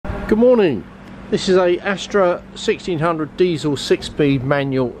Good morning. This is a Astar 1600 diesel 6-speed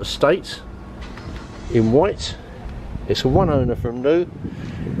manual estate in white. It's a one owner from new.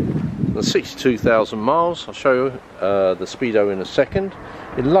 62,000 miles. I'll show you the speedo in a second.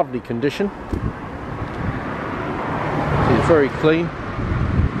 In lovely condition. It's very clean.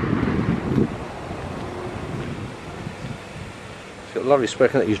 It's got a lovely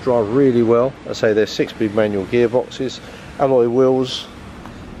spec on it. These drive really well. I say they're 6-speed manual gearboxes, alloy wheels,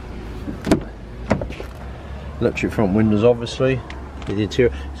 electric front windows, obviously. The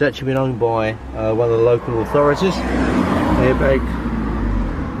interior, it's actually been owned by one of the local authorities. Airbag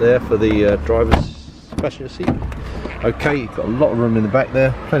there for the driver's passenger seat. Okay, you've got a lot of room in the back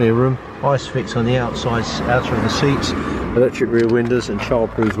there, plenty of room. Isofix on the outer of the seats, electric rear windows and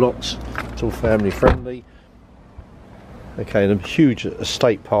child-proof locks. It's all family friendly. Okay, and a huge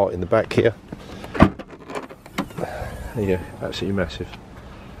estate part in the back here. There you go, absolutely massive.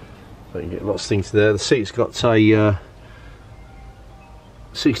 So you get lots of things there. The seat's got a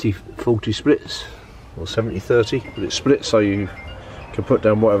 60-40 splits, or 70-30, but it's split so you can put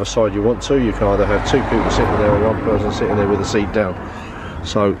down whatever side you want to. You can either have two people sitting there or one person sitting there with the seat down.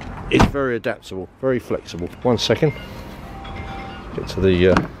 So it's very adaptable, very flexible. One second. Get to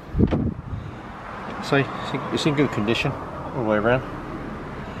the see, it's in good condition all the way around.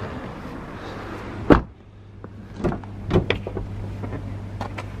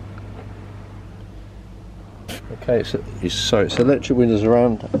 Okay, so it's electric windows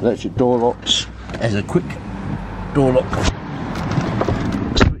around, electric door locks. There's a quick door lock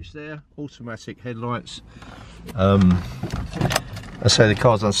switch there, automatic headlights. I say the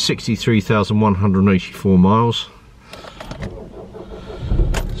car's done 63,184 miles.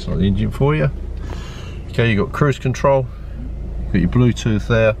 It's not the engine for you. Okay, you've got cruise control, you've got your Bluetooth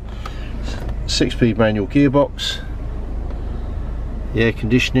there, 6-speed manual gearbox, the air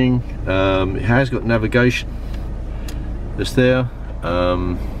conditioning, it has got navigation. It's there.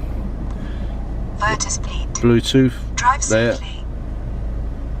 Bluetooth there.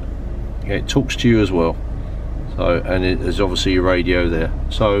 Yeah, it talks to you as well. So, and there's obviously your radio there.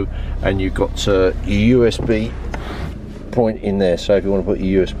 So, and you've got your USB point in there. So if you want to put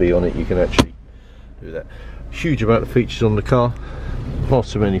your USB on it, you can actually do that. Huge amount of features on the car. Not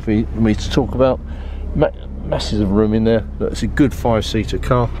too many for me to talk about. Massive room in there. It's a good 5-seater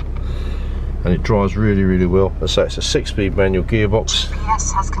car. And it drives really well. So it's a 6-speed manual gearbox.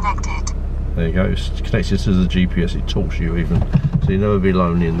 GPS has connected. There you go, it's connected to the GPS, it talks to you even, so you'll never be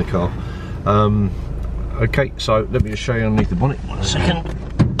lonely in the car. Okay, so let me just show you underneath the bonnet, 1 second.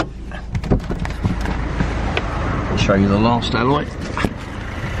 I'll show you the last alloy.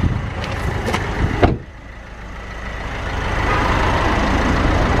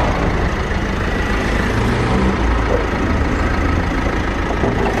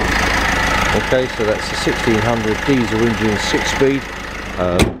 Okay, so that's a 1600 diesel engine, 6-speed,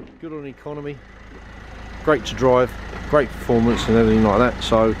 good on economy, great to drive, great performance and everything like that.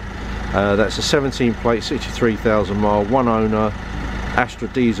 So that's a 17 plate, 63,000 mile, one owner,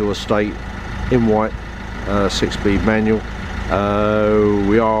 Astar diesel estate in white, 6-speed manual.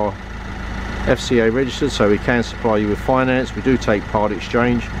 We are FCA registered, so we can supply you with finance. We do take part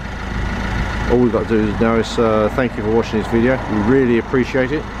exchange. All we've got to do now is thank you for watching this video. We really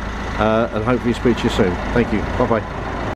appreciate it. And hopefully speak to you soon. Thank you. Bye bye.